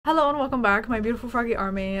Hello and welcome back, my beautiful froggy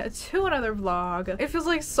army, to another vlog. It feels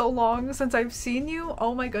like so long since I've seen you.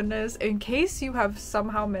 Oh my goodness. In case you have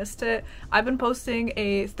somehow missed it, I've been posting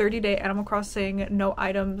a 30-day Animal Crossing no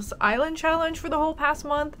items island challenge for the whole past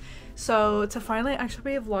month. So to finally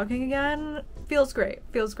actually be vlogging again feels great,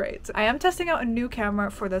 feels great. I am testing out a new camera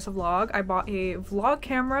for this vlog. I bought a vlog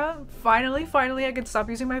camera. Finally I can stop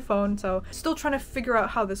using my phone, so still trying to figure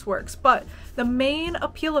out how this works. But the main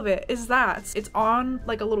appeal of it is that it's on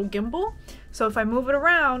like a little gimbal, so if I move it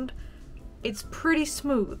around, it's pretty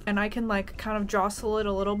smooth and I can like kind of jostle it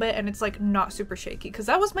a little bit and it's like not super shaky, because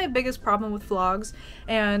that was my biggest problem with vlogs,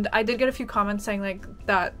 and I did get a few comments saying like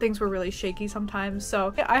that things were really shaky sometimes.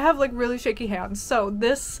 So yeah, I have like really shaky hands, so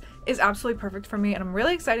this is absolutely perfect for me and I'm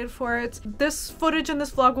really excited for it. This footage in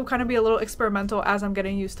this vlog will kind of be a little experimental as I'm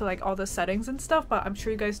getting used to like all the settings and stuff, but I'm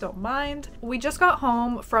sure you guys don't mind. We just got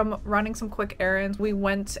home from running some quick errands. We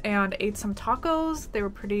went and ate some tacos. They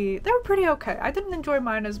were pretty okay. I didn't enjoy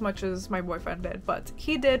mine as much as my boyfriend did, but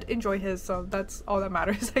he did enjoy his, so that's all that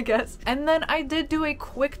matters, I guess. And then I did do a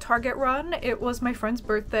quick Target run. It was my friend's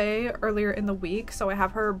birthday earlier in the week, so I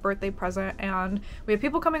have her birthday present and we have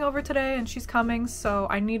people coming over today and she's coming, so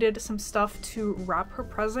I needed some stuff to wrap her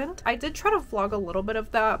present. I did try to vlog a little bit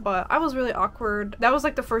of that, but I was really awkward. That was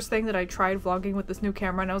like the first thing that I tried vlogging with this new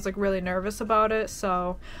camera and I was like really nervous about it,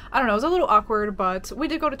 so I don't know, it was a little awkward, but we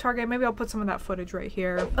did go to Target. Maybe I'll put some of that footage right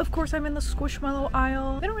here. Of course, I'm in the squishmallow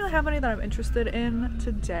aisle. They don't really have any that I'm interested in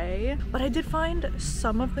today, but I did find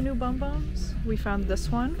some of the new Bum Bums. We found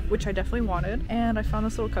this one, which I definitely wanted, and I found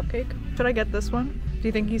this little cupcake. Should I get this one? Do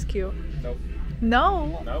you think he's cute? Nope.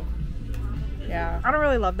 No? Nope. Yeah, I don't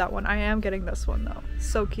really love that one. I am getting this one though.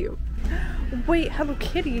 So cute. Wait, Hello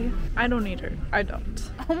Kitty. I don't need her. I don't.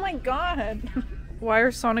 Oh my god. Why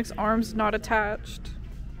are Sonic's arms not attached?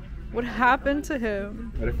 What happened to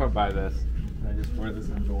him? What if I buy this and I just wear this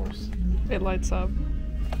indoors? It lights up.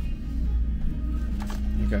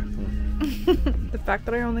 Okay. The fact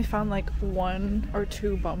that I only found like 1 or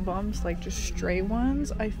 2 Bum Bums, like just stray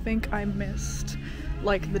ones, I think I missed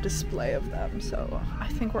like the display of them, so I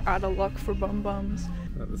think we're out of luck for Bum Bums.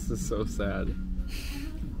 Oh, this is so sad.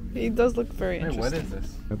 He does look very interesting. What is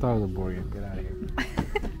this? I thought it was a board game. Get out of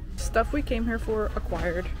here. Stuff we came here for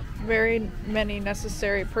acquired. Very many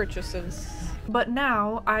necessary purchases. But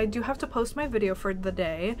now I do have to post my video for the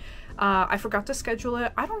day. I forgot to schedule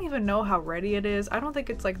it. I don't even know how ready it is. I don't think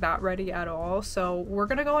it's like that ready at all. So we're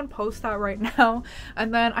gonna go and post that right now.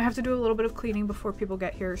 And then I have to do a little bit of cleaning before people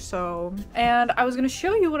get here. So, and I was gonna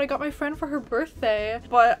show you what I got my friend for her birthday,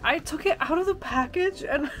 but I took it out of the package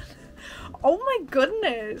and oh my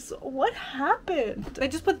goodness, what happened? They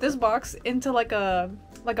just put this box into like a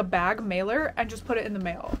bag mailer and just put it in the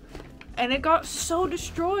mail. And it got so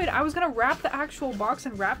destroyed. I was gonna wrap the actual box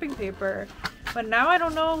in wrapping paper, but now I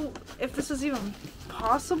don't know if this is even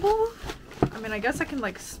possible. I mean, I guess I can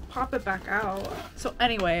like pop it back out. So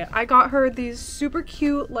anyway, I got her these super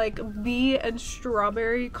cute like bee and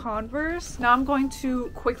strawberry Converse. Now I'm going to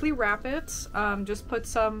quickly wrap it. Just put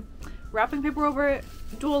some wrapping paper over it,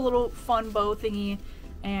 do a little fun bow thingy.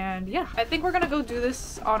 And yeah, I think we're gonna go do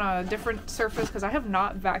this on a different surface because I have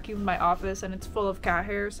not vacuumed my office and it's full of cat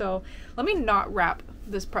hair. So let me not wrap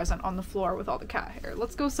this present on the floor with all the cat hair.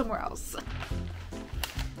 Let's go somewhere else.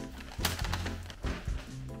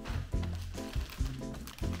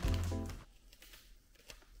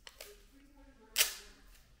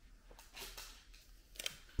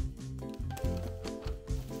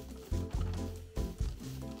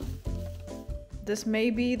 This may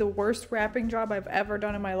be the worst wrapping job I've ever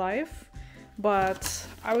done in my life, but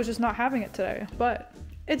I was just not having it today. But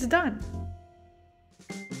it's done.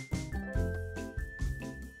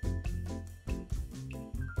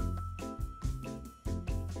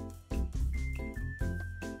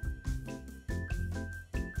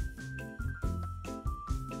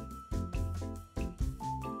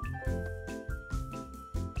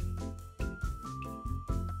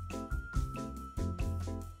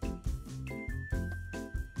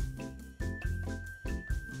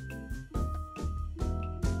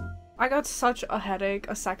 I got such a headache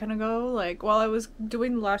a second ago, like while I was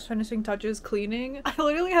doing the last finishing touches cleaning. I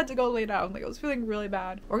literally had to go lay down, like I was feeling really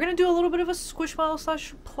bad. We're gonna do a little bit of a squishmallow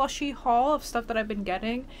slash plushie haul of stuff that I've been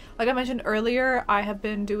getting. Like I mentioned earlier, I have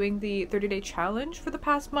been doing the 30-day challenge for the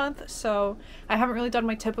past month, so I haven't really done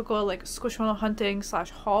my typical like squishmallow hunting slash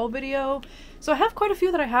haul video. So I have quite a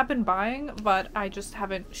few that I have been buying, but I just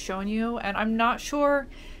haven't shown you, and I'm not sure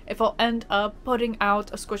if I'll end up putting out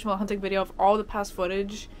a squishmallow hunting video of all the past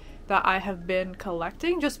footage that I have been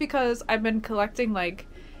collecting, just because I've been collecting like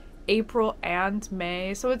April and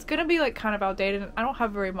May, so it's gonna be like kind of outdated, and I don't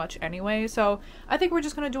have very much anyway, so I think we're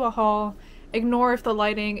just gonna do a haul. Ignore if the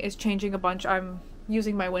lighting is changing a bunch. I'm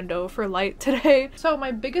using my window for light today. So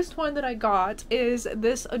my biggest one that I got is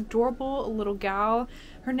this adorable little gal.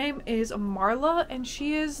 Her name is Marla, and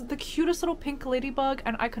she is the cutest little pink ladybug,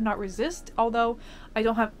 and I could not resist, although I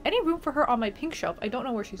don't have any room for her on my pink shelf. I don't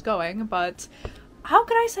know where she's going, but how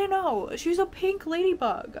could I say no? She's a pink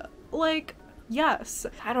ladybug. Like, yes.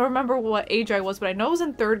 I don't remember what age I was, but I know I was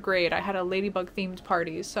in 3rd grade. I had a ladybug themed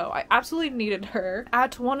party, so I absolutely needed her.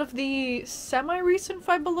 At one of the semi-recent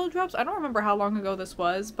Five Below drops, I don't remember how long ago this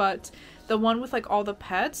was, but the one with like all the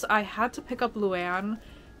pets, I had to pick up Luann.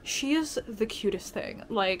 She is the cutest thing.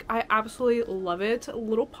 Like, I absolutely love it.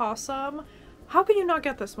 Little possum. How can you not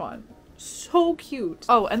get this one? So cute.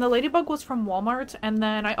 Oh, and the ladybug was from Walmart, and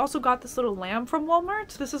then I also got this little lamb from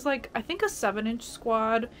Walmart. This is like, I think a 7-inch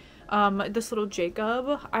squad. This little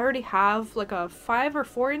Jacob. I already have like a 5 or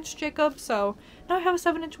 4-inch Jacob, so now I have a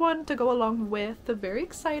 7-inch one to go along with. Very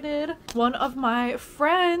excited. One of my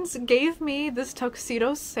friends gave me this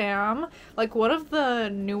Tuxedo Sam, like one of the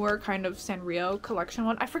newer kind of Sanrio collection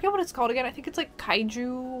one. I forget what it's called again. I think it's like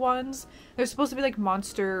kaiju ones. They're supposed to be like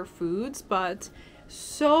monster foods, but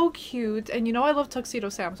so cute. And you know I love Tuxedo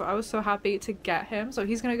Sam, so I was so happy to get him. So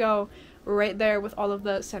he's gonna go right there with all of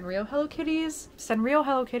the Sanrio Hello Kitties. Sanrio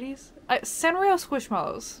Hello Kitties? Sanrio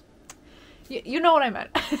Squishmallows. You know what I meant.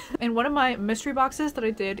 In one of my mystery boxes that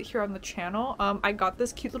I did here on the channel, I got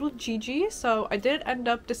this cute little Gigi, so I did end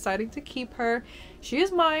up deciding to keep her. She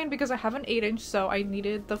is mine because I have an 8-inch, so I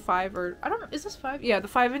needed the 5, or I don't know, is this 5? Yeah, the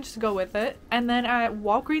 5-inch to go with it. And then at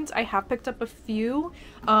Walgreens, I have picked up a few.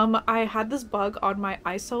 I had this bug on my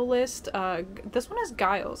ISO list. This one is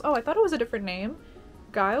Giles. Oh, I thought it was a different name.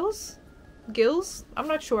 Giles? Gills? I'm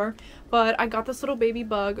not sure, but I got this little baby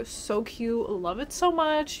bug. So cute. Love it so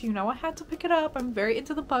much. You know I had to pick it up. I'm very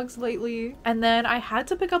into the bugs lately. And then I had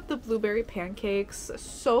to pick up the blueberry pancakes.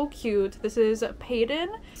 So cute. This is Peyton.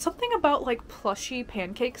 Something about like plushy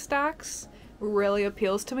pancake stacks really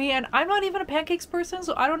appeals to me, and I'm not even a pancakes person,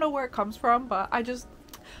 so I don't know where it comes from, but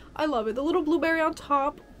I love it. The little blueberry on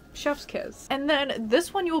top. Chef's kiss. And then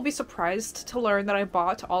this one you will be surprised to learn that I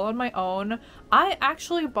bought all on my own. I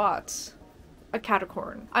actually bought a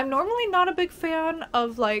catacorn. I'm normally not a big fan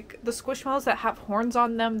of like the squishmallows that have horns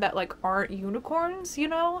on them that like aren't unicorns, you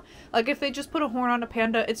know? Like if they just put a horn on a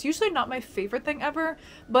panda, it's usually not my favorite thing ever,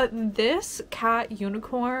 but this cat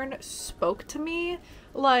unicorn spoke to me.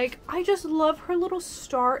 Like, I just love her little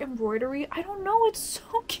star embroidery. I don't know, it's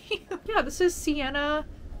so cute. Yeah, this is Sienna.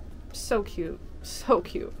 So cute. So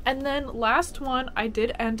cute. And then last one, I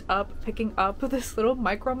did end up picking up this little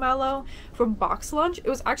micro mallow from Box Lunch. It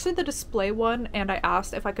was actually the display one, and I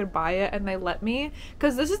asked if I could buy it, and they let me,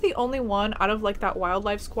 because this is the only one out of like that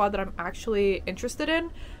wildlife squad that I'm actually interested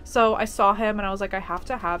in. So I saw him and I was like, I have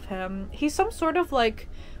to have him. He's some sort of like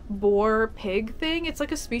boar pig thing. It's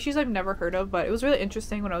like a species I've never heard of, but it was really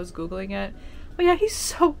interesting when I was googling it. But yeah, he's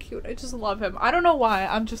so cute. I just love him. I don't know why.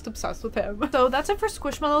 I'm just obsessed with him. So that's it for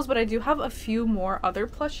Squishmallows, but I do have a few more other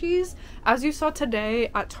plushies. As you saw today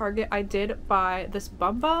at Target, I did buy this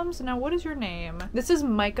Bum Bums. Now, what is your name? This is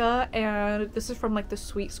Micah, and this is from like the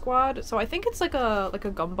Sweet Squad. So I think it's like a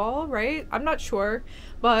gumball, right? I'm not sure,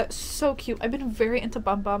 but so cute. I've been very into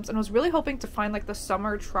Bum Bums, and I was really hoping to find like the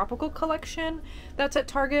summer tropical collection that's at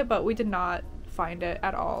Target, but we did not find it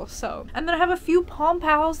at all. So, and then I have a few Pom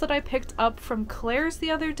Pals that I picked up from Claire's the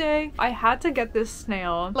other day. I had to get this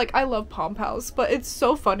snail. Like, I love Pom Pals, but it's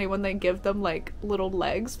so funny when they give them like little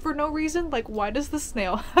legs for no reason. Like, why does the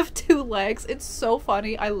snail have 2 legs? It's so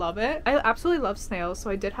funny. I love it. I absolutely love snails, so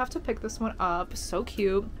I did have to pick this one up. So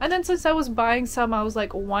cute. And then since I was buying some, I was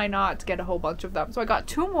like, why not get a whole bunch of them? So I got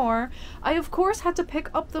 2 more. I of course had to pick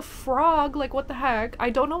up the frog. Like, what the heck? I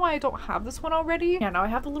don't know why I don't have this one already. Yeah, now I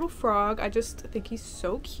have the little frog. I just think he's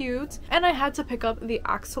so cute. And I had to pick up the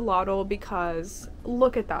axolotl because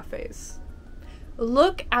look at that face.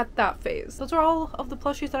 Look at that face. Those are all of the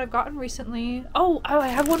plushies that I've gotten recently. Oh, I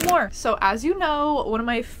have one more. So as you know, one of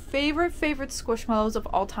my favorite Squishmallows of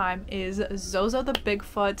all time is Zozo the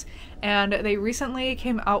Bigfoot, and they recently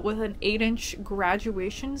came out with an 8-inch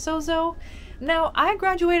graduation Zozo. Now, I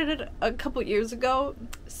graduated a couple years ago,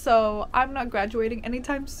 so I'm not graduating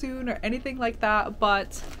anytime soon or anything like that,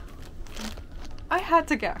 but I had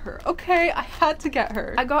to get her. Okay, I had to get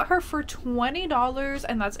her. I got her for $20,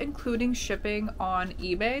 and that's including shipping on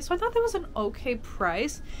eBay. So I thought that was an okay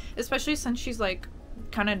price, especially since she's like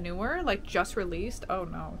kind of newer, like just released. Oh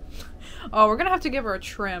no. Oh, we're gonna have to give her a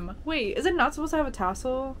trim. Wait, is it not supposed to have a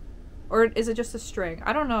tassel? Or is it just a string?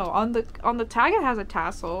 I don't know. On the tag it has a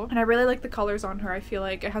tassel, and I really like the colors on her. I feel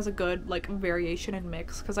like it has a good like variation and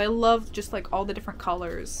mix, because I love just like all the different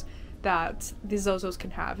colors that these Zozos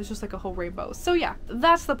can have. It's just like a whole rainbow. So yeah,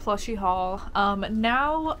 that's the plushie haul.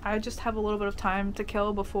 Now I just have a little bit of time to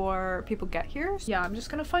kill before people get here. Yeah, I'm just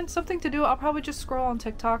gonna find something to do. I'll probably just scroll on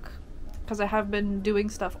TikTok, because I have been doing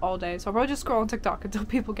stuff all day, so I'll probably just scroll on TikTok until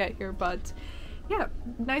people get here. But yeah,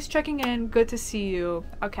 nice checking in. Good to see you.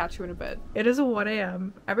 I'll catch you in a bit. It is 1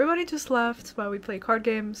 a.m. Everybody just left while we played card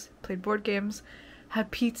games, played board games, had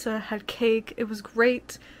pizza, had cake. It was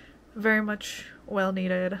great. Very much well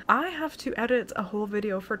needed. I have to edit a whole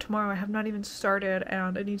video for tomorrow. I have not even started,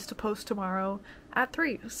 and it needs to post tomorrow at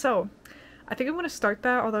 3. So I think I'm gonna start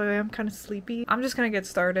that, although I am kind of sleepy. I'm just gonna get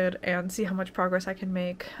started and see how much progress I can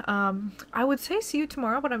make. I would say see you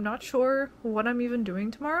tomorrow, but I'm not sure what I'm even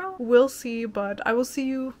doing tomorrow. We'll see, but I will see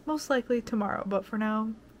you most likely tomorrow. But for now,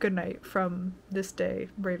 good night from this day,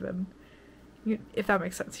 Raven. If that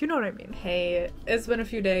makes sense, you know what I mean. Hey, it's been a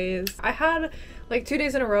few days. I had like 2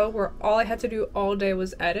 days in a row where all I had to do all day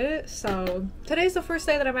was edit, so today's the first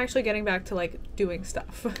day that I'm actually getting back to like doing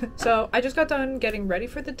stuff. So I just got done getting ready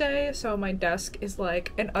for the day, so my desk is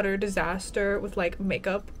like an utter disaster with like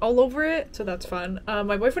makeup all over it, so that's fun.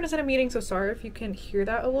 My boyfriend is in a meeting, so sorry if you can hear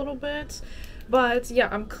that a little bit. But yeah,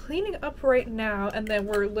 I'm cleaning up right now, and then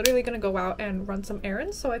we're literally gonna go out and run some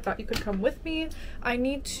errands, so I thought you could come with me. I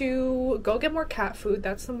need to go get more cat food.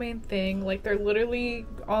 That's the main thing. Like, they're literally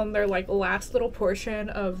on their like last little portion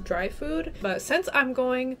of dry food. But since I'm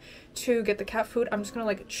going to get the cat food, I'm just gonna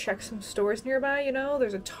like check some stores nearby, you know?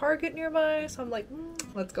 There's a Target nearby, so I'm like,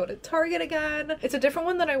 let's go to Target again. It's a different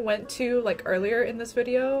one than I went to like earlier in this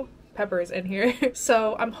video. Pepper's in here.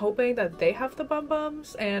 So I'm hoping that they have the bum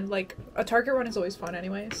bums, and like a Target run is always fun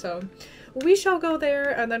anyway, so we shall go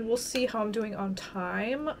there, and then we'll see how I'm doing on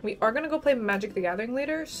time. We are gonna go play Magic the Gathering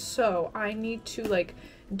later, so I need to like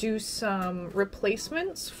do some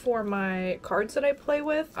replacements for my cards that I play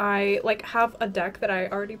with. I like have a deck that I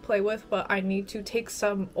already play with, but I need to take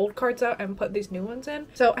some old cards out and put these new ones in.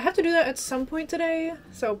 So I have to do that at some point today,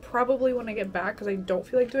 so probably when I get back, because I don't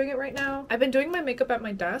feel like doing it right now. I've been doing my makeup at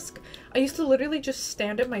my desk. I used to literally just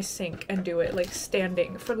stand at my sink and do it, like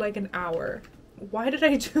standing for like an hour. Why did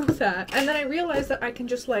I do that? And then I realized that I can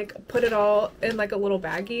just like put it all in like a little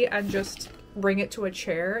baggie and just bring it to a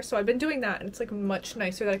chair. So I've been doing that, and it's like much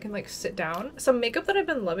nicer that I can like sit down. Some makeup that I've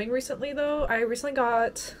been loving recently though, I recently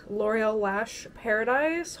got L'Oreal Lash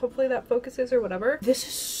Paradise. Hopefully that focuses or whatever. This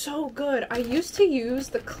is so good. I used to use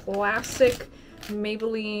the classic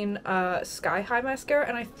Maybelline Sky High mascara,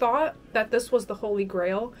 and I thought that this was the holy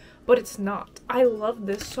grail, but it's not. I love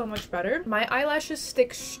this so much better. My eyelashes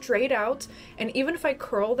stick straight out, and even if I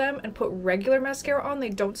curl them and put regular mascara on, they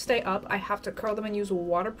don't stay up. I have to curl them and use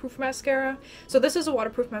waterproof mascara. So this is a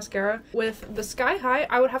waterproof mascara. With the Sky High,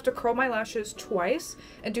 I would have to curl my lashes twice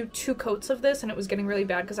and do 2 coats of this, and it was getting really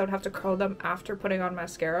bad because I would have to curl them after putting on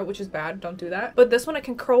mascara, which is bad. Don't do that. But this one I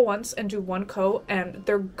can curl once and do 1 coat, and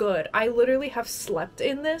they're good. I literally have slept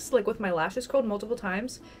in this, like with my lashes curled multiple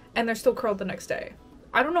times, and they're still curled the next day.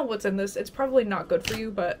 I don't know what's in this. It's probably not good for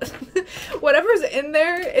you, but whatever's in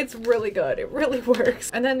there, it's really good. It really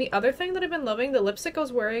works. And then the other thing that I've been loving, the lipstick I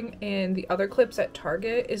was wearing in the other clips at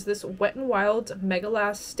Target, is this Wet n Wild Mega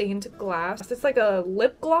Last Stained Glass. It's like a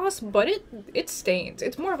lip gloss, but it stains.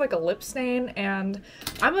 It's more of like a lip stain, and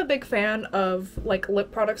I'm a big fan of like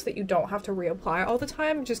lip products that you don't have to reapply all the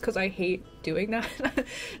time, just because I hate doing that.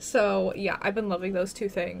 So yeah, I've been loving those 2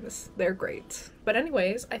 things. They're great. But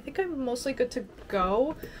anyways, I think I'm mostly good to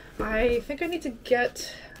go. I think I need to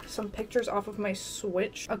get some pictures off of my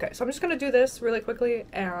Switch. Okay, so I'm just gonna do this really quickly,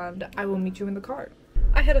 and I will meet you in the car.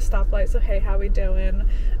 I hit a stoplight, so hey, how we doing?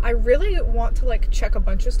 I really want to like check a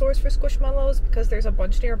bunch of stores for squishmallows because there's a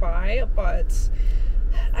bunch nearby, but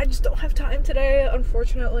I just don't have time today,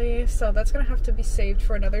 unfortunately, so that's gonna have to be saved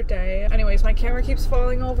for another day. Anyways, my camera keeps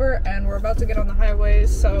falling over, and we're about to get on the highways,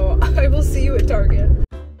 so I will see you at Target.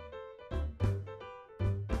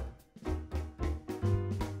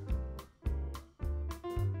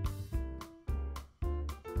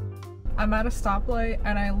 I'm at a stoplight,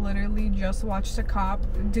 and I literally just watched a cop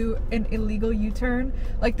do an illegal U-turn.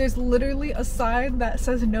 Like, there's literally a sign that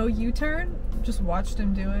says no U-turn. Just watched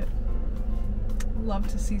him do it. Love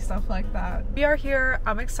to see stuff like that. We are here.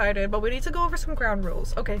 I'm excited, but we need to go over some ground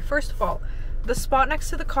rules. Okay, first of all, the spot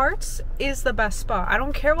next to the carts is the best spot. I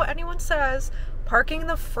don't care what anyone says. Parking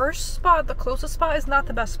the first spot, the closest spot, is not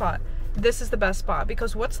the best spot. This is the best spot,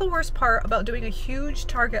 because what's the worst part about doing a huge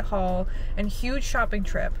Target haul and huge shopping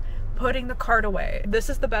trip? putting the cart away. This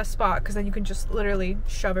is the best spot because then you can just literally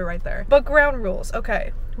shove it right there. But ground rules.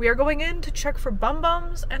 Okay, we are going in to check for bum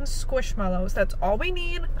bums and squishmallows. That's all we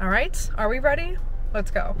need. All right, are we ready? Let's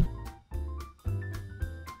go.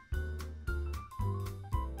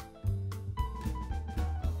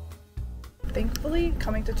 Thankfully,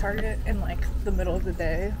 coming to Target in like the middle of the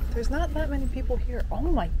day, there's not that many people here. Oh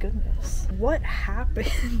my goodness. What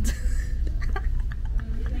happened?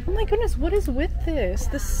 Oh my goodness, what is with this?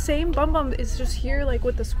 The same bum bum is just here like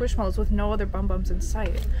with the squishmallows with no other bum bums in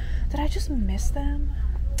sight. Did I just miss them?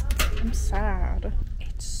 I'm sad.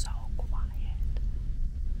 It's so quiet.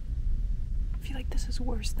 I feel like this is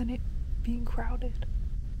worse than it being crowded.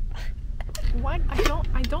 Why?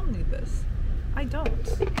 I don't need this. I don't.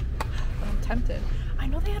 But I'm tempted. I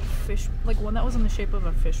know they had fish, like one that was in the shape of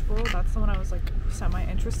a fishbowl. That's the one I was like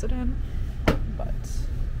semi-interested in, but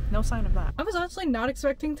no sign of that. I was honestly not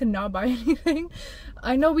expecting to not buy anything.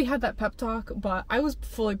 I know we had that pep talk, but I was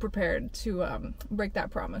fully prepared to break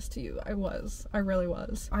that promise to you. I really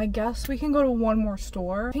was. I guess we can go to one more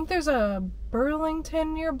store. I think there's a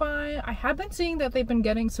Burlington nearby. I have been seeing that they've been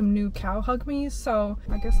getting some new cow hug me's, so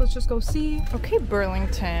I guess let's just go see. Okay,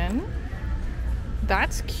 Burlington.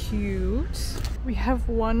 That's cute. We have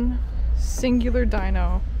one singular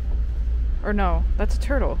dino. Or no, that's a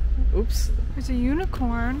turtle. Oops. There's a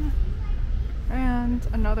unicorn. And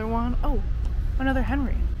another one. Oh, another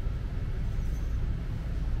Henry.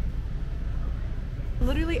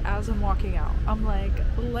 Literally as I'm walking out, I'm like,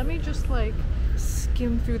 let me just like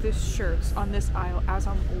skim through this shirts on this aisle as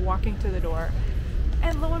I'm walking to the door.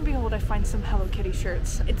 And lo and behold, I find some Hello Kitty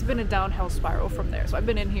shirts. It's been a downhill spiral from there. So I've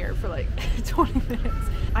been in here for like 20 minutes.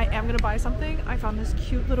 I am gonna buy something. I found this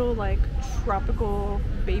cute little like tropical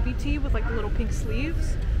baby tee with like little pink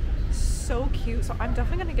sleeves. So cute. So I'm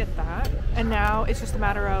definitely gonna get that. And now it's just a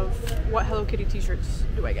matter of what Hello Kitty t-shirts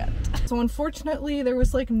do I get. So unfortunately there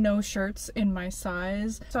was like no shirts in my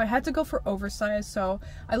size. So I had to go for oversized. So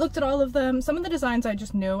I looked at all of them. Some of the designs I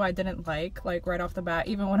just knew I didn't like right off the bat,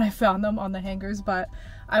 even when I found them on the hangers, but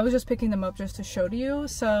I was just picking them up just to show to you.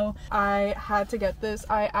 So I had to get this.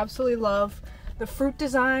 I absolutely love the fruit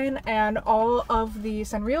design and all of the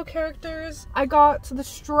Sanrio characters. I got the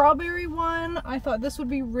strawberry one. I thought this would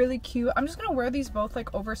be really cute. I'm just gonna wear these both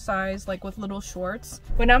like oversized, like with little shorts.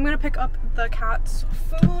 But now I'm gonna pick up the cat's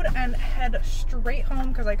food and head straight home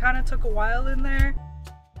because I kind of took a while in there.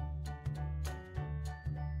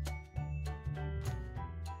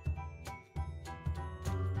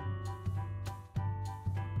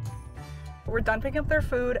 We're done picking up their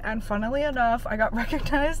food, and funnily enough, I got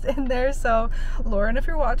recognized in there. So Lauren, if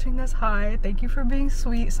you're watching this, hi, thank you for being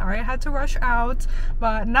sweet. Sorry I had to rush out,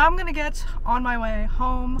 but now I'm gonna get on my way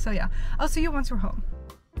home. So yeah, I'll see you once we're home.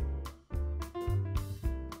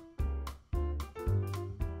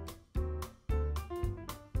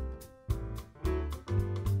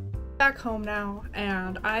 Back home now,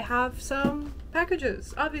 and I have some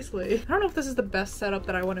packages, obviously. I don't know if this is the best setup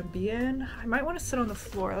that I want to be in. I might want to sit on the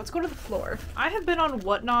floor. Let's go to the floor. I have been on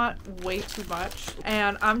Whatnot way too much,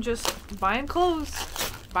 and I'm just buying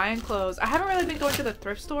clothes. I haven't really been going to the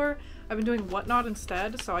thrift store. I've been doing Whatnot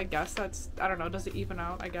instead, so I guess that's, I don't know, does it even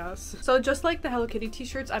out, I guess. So just like the Hello Kitty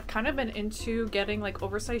t-shirts, I've kind of been into getting like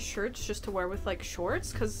oversized shirts just to wear with like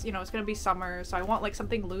shorts, because you know it's gonna be summer, so I want like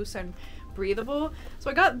something loose and breathable. So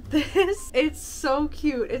I got this. It's so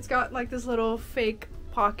cute. It's got like this little fake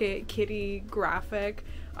pocket kitty graphic.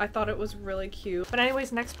 I thought it was really cute. But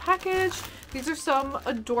anyways, next package. These are some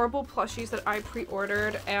adorable plushies that I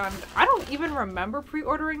pre-ordered, and I don't even remember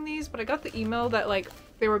pre-ordering these, but I got the email that like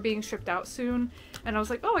they were being shipped out soon, and I was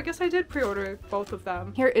like, oh, I guess I did pre-order both of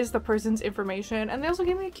them. Here is the person's information, and they also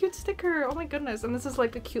gave me a cute sticker. Oh my goodness. And this is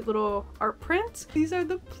like a cute little art print. These are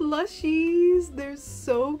the plushies. They're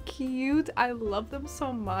so cute. I love them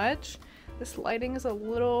so much. This lighting is a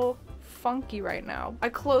little funky right now. I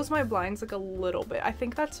closed my blinds like a little bit. I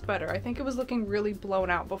think that's better. I think it was looking really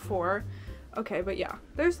blown out before. Okay, but yeah,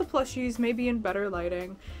 there's the plushies, maybe in better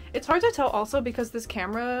lighting. It's hard to tell also because this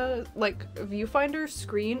camera, like, viewfinder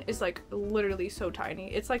screen is like literally so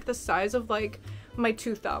tiny. It's like the size of like my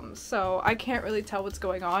 2 thumbs, so I can't really tell what's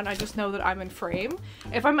going on. I just know that I'm in frame.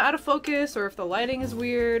 If I'm out of focus or if the lighting is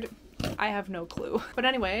weird, I have no clue. But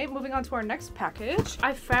anyway, moving on to our next package.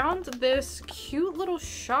 I found this cute little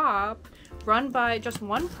shop run by just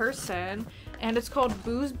one person, and it's called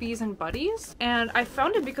Booze, Bees, and Buddies. And I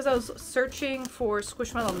found it because I was searching for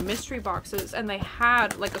Squishmallow mystery boxes, and they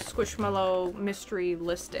had like a Squishmallow mystery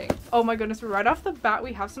listing. Oh my goodness, right off the bat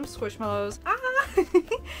we have some Squishmallows. Ah!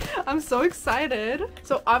 I'm so excited.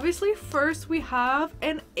 So obviously first we have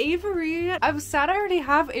an Avery. I'm sad I already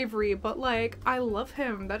have Avery, but like I love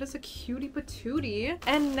him. That is a cutie patootie.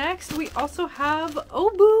 And next we also have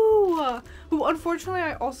Obu, who unfortunately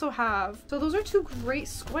I also have. So those are two great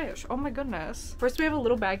squish. Oh my goodness. First we have a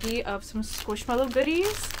little baggie of some squishmallow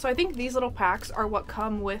goodies. So I think these little packs are what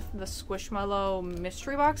come with the squishmallow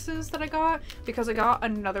mystery boxes that I got, because I got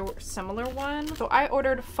another similar one. So I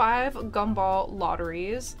ordered 5 gumball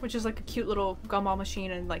lotteries, which is like a cute little gumball machine,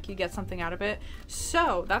 and like you get something out of it.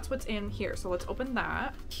 So that's what's in here. So let's open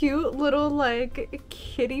that. Cute little like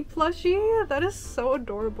kitty plushie. That is so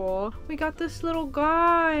adorable. We got this little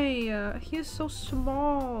guy. He is so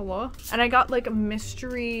small. And I got like a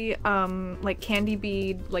mystery like candy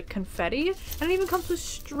bead like confetti, and it even comes with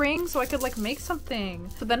string so I could like make something.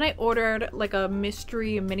 So then I ordered like a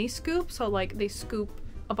mystery mini scoop, so like they scoop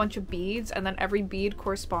a bunch of beads and then every bead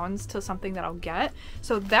corresponds to something that I'll get.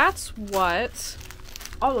 So that's what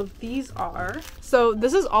all of these are. So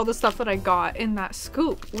this is all the stuff that I got in that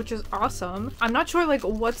scoop, which is awesome. I'm not sure like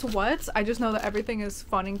what's what, I just know that everything is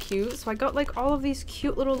fun and cute. So I got like all of these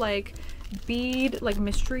cute little like bead, like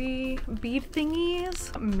mystery bead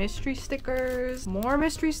thingies, mystery stickers, more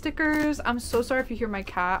mystery stickers. I'm so sorry if you hear my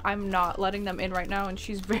cat. I'm not letting them in right now and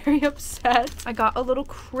she's very upset. I got a little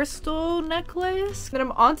crystal necklace. Then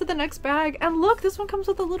I'm on to the next bag, and look, this one comes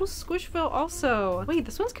with a little squishville also. Wait,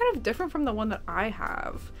 this one's kind of different from the one that I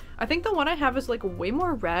have. I think the one I have is like way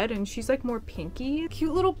more red and she's like more pinky.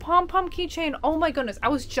 Cute little pom-pom keychain. Oh my goodness. I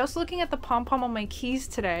was just looking at the pom-pom on my keys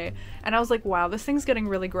today and I was like, wow, this thing's getting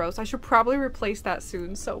really gross. I should probably replace that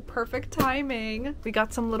soon. So perfect timing. We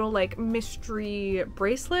got some little like mystery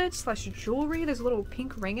bracelets slash jewelry. There's a little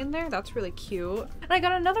pink ring in there. That's really cute. And I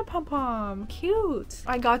got another pom-pom. Cute.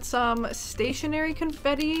 I got some stationery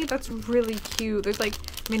confetti. That's really cute. There's like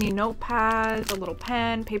mini notepads, a little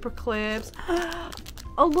pen, paper clips.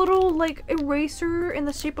 A little like eraser in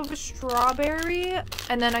the shape of a strawberry.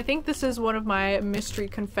 And then I think this is one of my mystery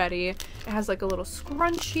confetti. It has like a little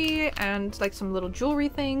scrunchie and like some little jewelry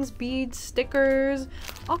things, beads, stickers,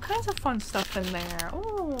 all kinds of fun stuff in there.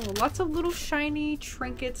 Oh, lots of little shiny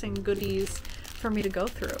trinkets and goodies for me to go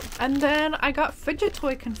through. And then I got fidget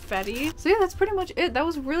toy confetti. So yeah, that's pretty much it. That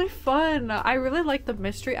was really fun. I really like the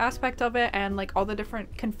mystery aspect of it and like all the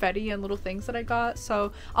different confetti and little things that I got.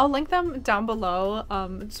 So I'll link them down below.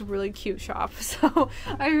 It's a really cute shop. So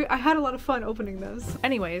I had a lot of fun opening this.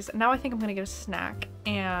 Anyways, now I think I'm gonna get a snack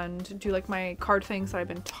and do like my card things that I've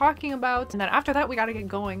been talking about. And then after that, we gotta get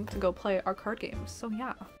going to go play our card games. So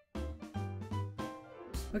yeah.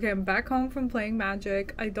 Okay, I'm back home from playing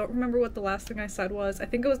Magic. I don't remember what the last thing I said was. I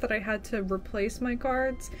think it was that I had to replace my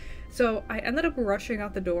cards. So I ended up rushing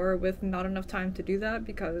out the door with not enough time to do that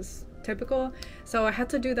because typical. So I had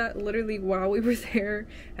to do that literally while we were there,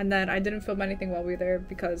 and then I didn't film anything while we were there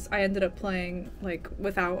because I ended up playing like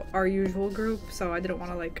without our usual group, so I didn't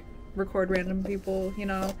want to like record random people, you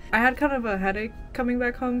know. I had kind of a headache coming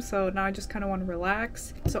back home, so now I just kind of want to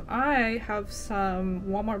relax. So I have some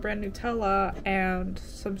Walmart brand Nutella and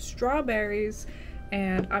some strawberries,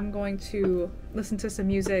 and I'm going to listen to some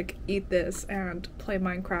music, eat this, and play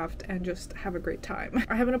Minecraft and just have a great time.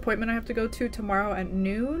 I have an appointment I have to go to tomorrow at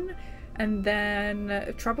noon, and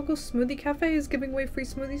then Tropical Smoothie Cafe is giving away free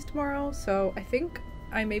smoothies tomorrow, so I think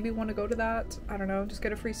I maybe want to go to that. I don't know, just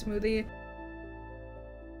get a free smoothie.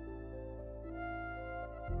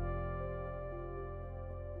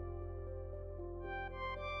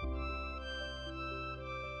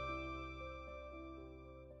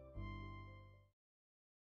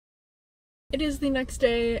 It is the next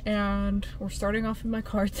day and we're starting off in my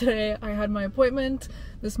car today. I had my appointment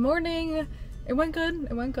this morning. It went good,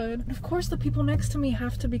 it went good. And of course the people next to me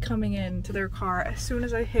have to be coming in to their car as soon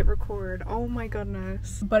as I hit record. Oh my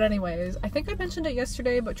goodness. But anyways, I think I mentioned it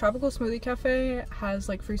yesterday, but Tropical Smoothie Cafe has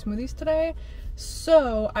like free smoothies today.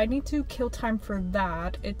 So I need to kill time for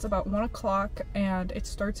that. It's about 1 o'clock and it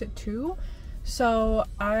starts at 2. So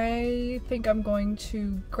I think I'm going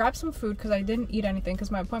to grab some food because I didn't eat anything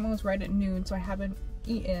because my appointment was right at noon, so I haven't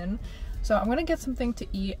eaten. So I'm gonna get something to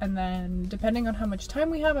eat, and then depending on how much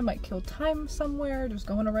time we have, I might kill time somewhere, just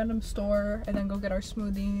go in a random store and then go get our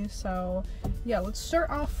smoothies. So yeah, let's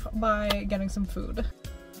start off by getting some food.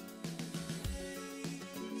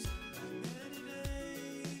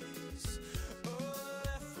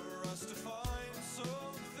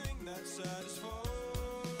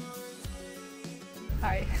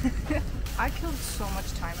 Hi. I killed so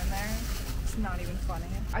much time in there. It's not even funny.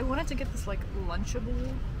 I wanted to get this like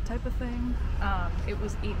Lunchable type of thing. It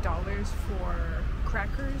was $8 for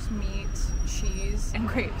crackers, meat, cheese, and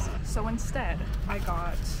grapes. So instead, I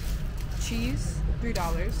got cheese, $3,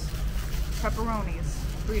 pepperonis,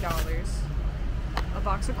 $3, a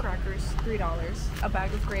box of crackers, $3, a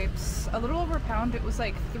bag of grapes, a little over a pound. It was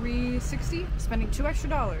like $3.60. Spending $2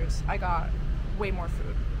 extra, I got way more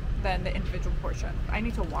food than the individual portion. I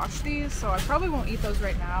need to wash these, so I probably won't eat those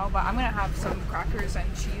right now, but I'm gonna have some crackers and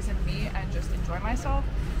cheese and meat and just enjoy myself.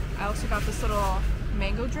 I also got this little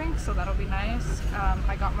mango drink, so that'll be nice.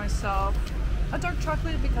 I got myself a dark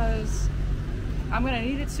chocolate because I'm gonna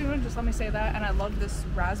need it soon, just let me say that, and I love this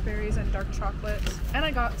raspberries and dark chocolate. And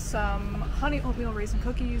I got some honey oatmeal raisin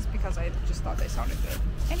cookies because I just thought they sounded good.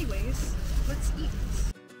 Anyways, let's eat.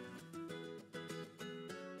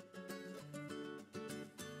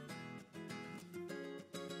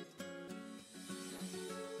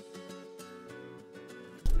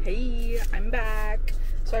 Hey, I'm back.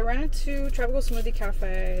 So I ran into Tropical Smoothie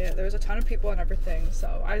Cafe. There was a ton of people and everything,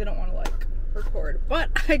 so I didn't want to like record, but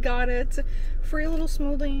I got it. Free little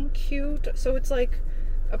smoothie, cute. So it's like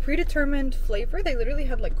a predetermined flavor. They literally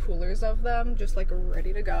had like coolers of them just like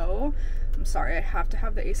ready to go. I'm sorry, I have to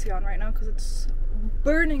have the AC on right now because it's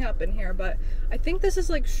burning up in here, but I think this is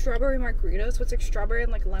like strawberry margarita, so it's like strawberry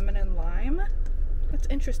and like lemon and lime. That's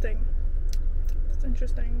interesting. That's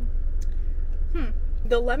interesting.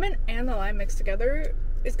 The lemon and the lime mixed together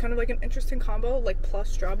is kind of like an interesting combo, like plus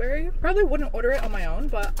strawberry. Probably wouldn't order it on my own,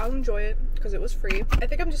 but I'll enjoy it because it was free. I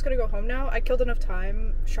think I'm just gonna go home now. I killed enough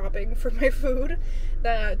time shopping for my food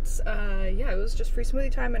that yeah, it was just free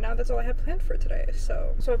smoothie time, and now that's all I have planned for today.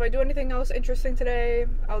 So if I do anything else interesting today,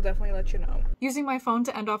 I'll definitely let you know. Using my phone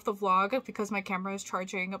to end off the vlog because my camera is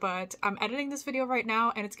charging, but I'm editing this video right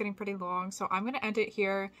now and it's getting pretty long, so I'm gonna end it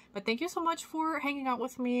here. But thank you so much for hanging out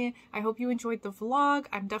with me. I hope you enjoyed the vlog.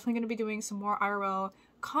 I'm definitely gonna be doing some more IRL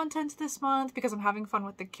content this month because I'm having fun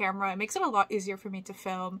with the camera. It makes it a lot easier for me to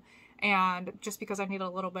film, and just because I need a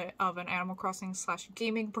little bit of an Animal Crossing /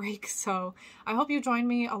 gaming break. So I hope you join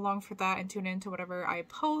me along for that and tune in to whatever I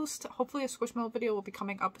post. Hopefully a squishmallow video will be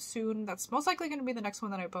coming up soon. That's most likely going to be the next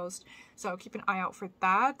one that I post, so keep an eye out for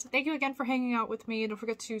that. Thank you again for hanging out with me. Don't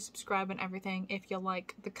forget to subscribe and everything if you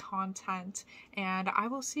like the content, and I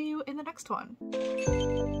will see you in the next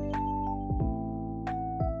one.